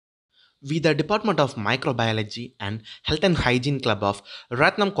We, the Department of Microbiology and Health and Hygiene Club of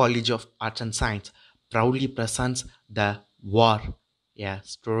Rathinam College of Arts and Science, proudly presents the War, a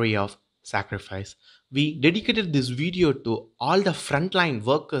story of sacrifice. We dedicated this video to all the frontline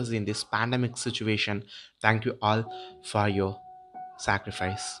workers in this pandemic situation. Thank you all for your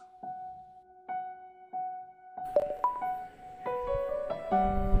sacrifice.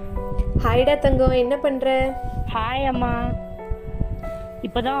 ஹாய்டா தங்கம், என்ன பண்ற? Hi அம்மா,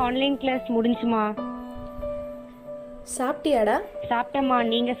 இப்போதான் online class முடிஞ்சுமா. சாப்பிட்டியாடா? சாப்பிட்டேம்மா,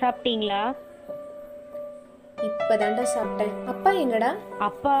 நீங்க சாப்பிட்டீங்களா? இப்பதான்டா சாப்பிட்டேன். அப்பா எங்கடா?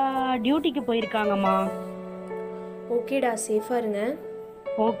 அப்பா டியூட்டிக்கு போயிருக்காங்கம்மா. ஓகேடா, சேஃபா இருங்க.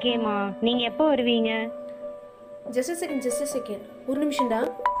 ஓகேம்மா, நீங்க எப்போ வருவீங்க? ஜஸ்ட் செகண்ட், ஒரு நிமிஷம்டா.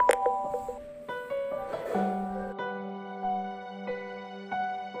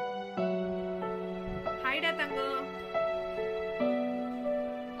 ஹாய்டா தங்கம்.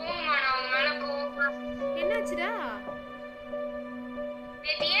 என்னாச்சுடா?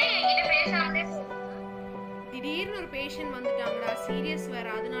 திடீர்னு ஒரு பேஷண்ட் வந்துட்டாங்கடா, சீரியஸ் வேற.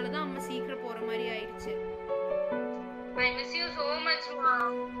 அதனால தான் அம்மா சீக்கிரம் போற மாதிரி ஆயிடுச்சு. I miss you so much ma.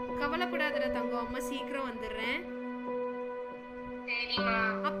 கவலைப்படாதடா தங்கம், அம்மா சீக்கிரம் வந்துறேன். சரிமா.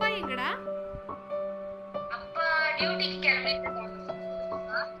 அப்பா எங்கடா? அப்பா டியூட்டிக்கு கிளம்பிட்டாங்க.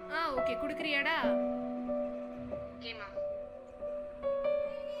 ஓகே, குடுக்குறியாடா? ஓகேமா.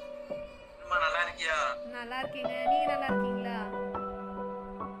 அம்மா நல்லா இருக்கியா? நல்லா இருக்கேங்க. நீங்க நல்லா இருக்கீங்களா?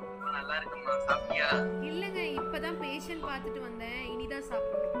 நல்லா இருக்கேம்மா. சாப்பிட்டியா? இல்லங்க, இப்பதான் பேஷண்ட் பார்த்துட்டு வந்தேன். இனிதான்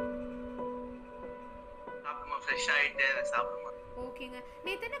சாப்பிடணும். சாப்பிடுமா, ஃப்ரெஷ் ஆயிட்டு சாப்பிடுமா. ஓகேங்க.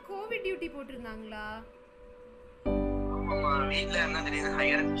 நேத்து என்ன கோவிட் டியூட்டி போட்டிருந்தாங்களா? ஆமாம்மா, வீட்ல என்ன தெரியுது,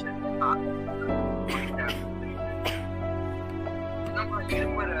 ஹையர் அட்மிஷன் என்னம்மா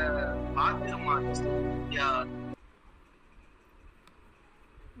இருமர் பாத்துருமா.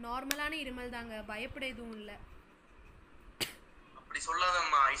 நார்மலான இருமல் தாங்க, பயப்பட எதுவும் இல்ல. அப்படி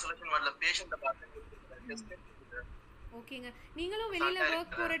சொல்லாதம்மா, ஐசோலேஷன் வார்டுல பேஷண்ட பார்த்து. ஓகேங்க. நீங்களும் வெளியில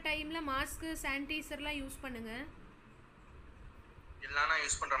வர்க் போற டைம்ல மாஸ்க், சானிடைசர்லாம் யூஸ் பண்ணுங்க. எல்லாம் நான்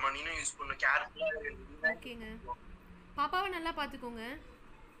யூஸ் பண்றேம்மா, நீனும் யூஸ் பண்ணு. கேர்ஃபுல்லா இரு. ஓகேங்க. பாப்பாவை நல்லா பாத்துக்கோங்க.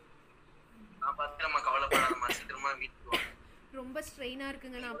 நான் பாத்துக்கிறேம்மா, கவலைப்படாதம்மா. சீக்கிரமா வீட்டுக்கு வா. ரொம்ப ஸ்ட்ரெயினா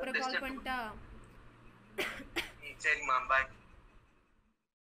இருக்குங்க, நான் அப்புறம் கால் பண்ணிட்டா? சரிம்மா, பாய்.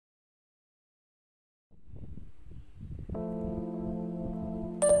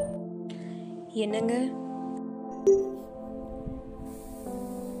 என்னங்க?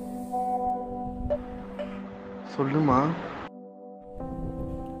 சொல்லுமா.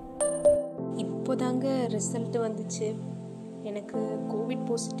 இப்போதாங்க ரிசல்ட் வந்துச்சு. எனக்கு கோவிட்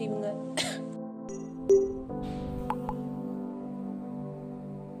பாசிட்டிவ்ங்க.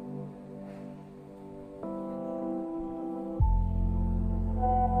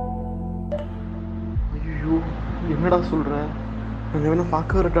 ஐயோ, என்னடா சொல்ற? நான் வேணா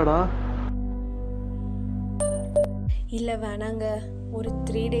பார்க்க வரட்டாடா? இல்லை வேணாங்க, ஒரு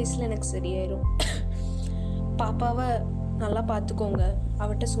 3 daysல எனக்கு சரியாயிரும். பாப்பாவை நல்லா பார்த்துக்கோங்க,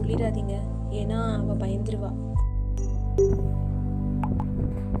 அவட்ட சொல்லிடாதீங்க, ஏன்னா அவ பயந்துருவா.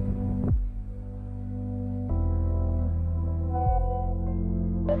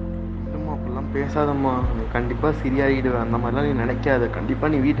 அப்படிலாம் பேசாதம்மா, நீ கண்டிப்பாக சரியாகிடுவேன். அந்த மாதிரிலாம் நீ நினைக்காத.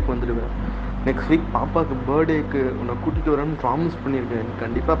 கண்டிப்பாக நீ வீட்டுக்கு வந்துடுவேன். நெக்ஸ்ட் வீக் பாப்பாவுக்கு பர்த்டேக்கு உன்னை கூட்டிகிட்டு வரேன்னு ப்ராமிஸ் பண்ணியிருக்கேன். நீ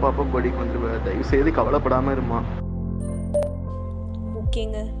கண்டிப்பாக பாப்பா பர்த்டேக்கு வந்துடுவேன். தயவுசெய்து கவலைப்படாமல் இருமா.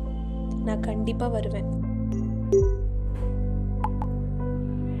 ஓகேங்க, நான் கண்டிப்பாக வருவேன்.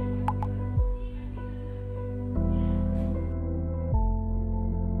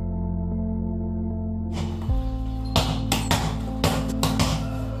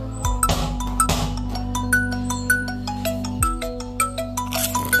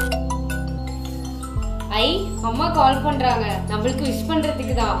 அம்மா கால் பண்றாங்க, நம்மளுக்கு விஷ்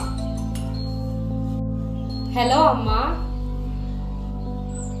பண்றதுக்கு தான். ஹலோ அம்மா,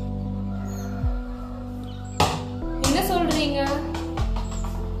 என்ன சொல்றீங்க?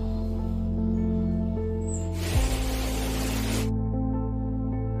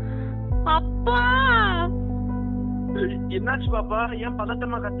 அப்பா, என்னாச்சு பாப்பா? ஏன்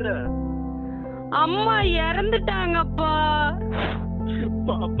பதட்டமா கத்துற? அம்மா இறந்துட்டாங்கப்பா.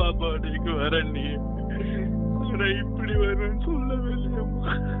 பாப்பா பர்த்டேக்கு வர நீ இப்படி வரும்னு சொல்லவே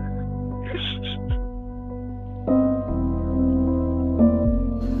இல்லையம்மா.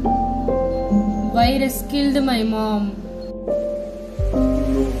 Virus killed my mom.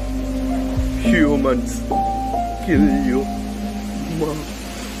 No. Humans kill you, Mom.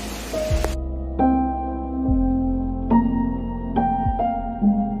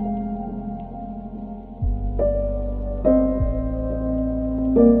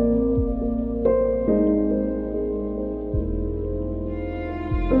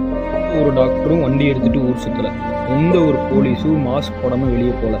 வண்டி எடுத்துகிட்டு ஊர் சுற்றலை. எந்த ஒரு போலீஸும் மாஸ்க் போடாமல்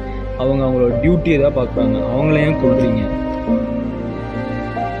வெளியே போகல. அவங்க அவங்களோட டியூட்டியை தான் பார்க்குறாங்க. அவங்கள ஏன் கொல்றீங்க?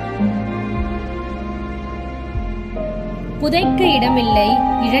 புதைக்க இடமில்லை,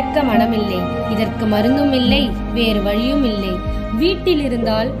 இழக்க மனமில்லை, இதற்கு மருந்தும் இல்லை, வேறு வழியும் இல்லை. வீட்டில்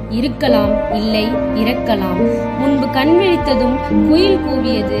இருந்தால் இருக்கலாம், இல்லை இறக்கலாம். முன்பு கண் விழித்ததும் குயில்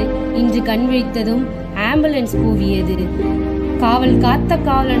கூவியது, இன்று கண் விழித்ததும் ஆம்புலன்ஸ் கூவியது. காவல் காத்த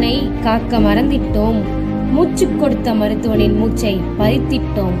காவலனை காக்க மறந்திட்டோம், மூச்சு கொடுத்த மருத்துவனின் மூச்சை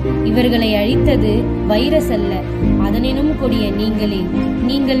பறித்திட்டோம். இவர்களை அழித்தது வைரஸ் அல்ல, அதனினும் கொடிய நீங்களே.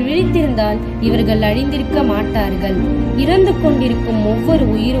 நீங்கள் விழித்திருந்தால் இவர்கள் அழிந்திருக்க மாட்டார்கள். இறந்து கொண்டிருக்கும் ஒவ்வொரு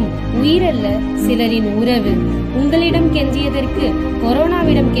உயிரும் உயிரல்ல, சிலரின் உறவு. உங்களிடம் கெஞ்சியதற்கு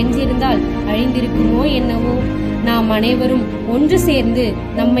கொரோனாவிடம் கெஞ்சியிருந்தால் அழிந்திருக்குமோ என்னவோ. நாம் அனைவரும் ஒன்று சேர்ந்து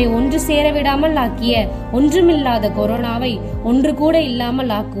நம்மை ஒன்று சேர விடாமல் ஆக்கிய ஒன்றுமில்லாத கொரோனாவை ஒன்று கூட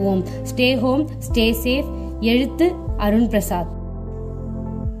இல்லாமல் ஆக்குவோம். Stay home, stay safe. எழுத்து Arun Prasad.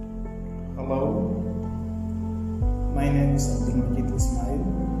 Hello, my name is Ismail.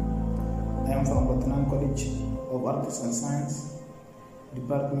 I am from Rathinam College of Arts and Science,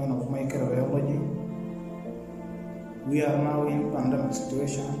 Department of MicroBiology. We are now in pandemic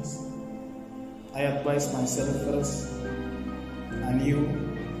situations. I advise myself first and you,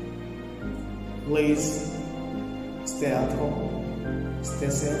 please stay at home, stay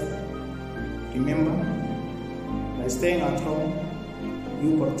safe. Remember, by staying at home,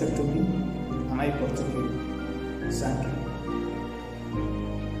 you protect me and I protect you. Thank you.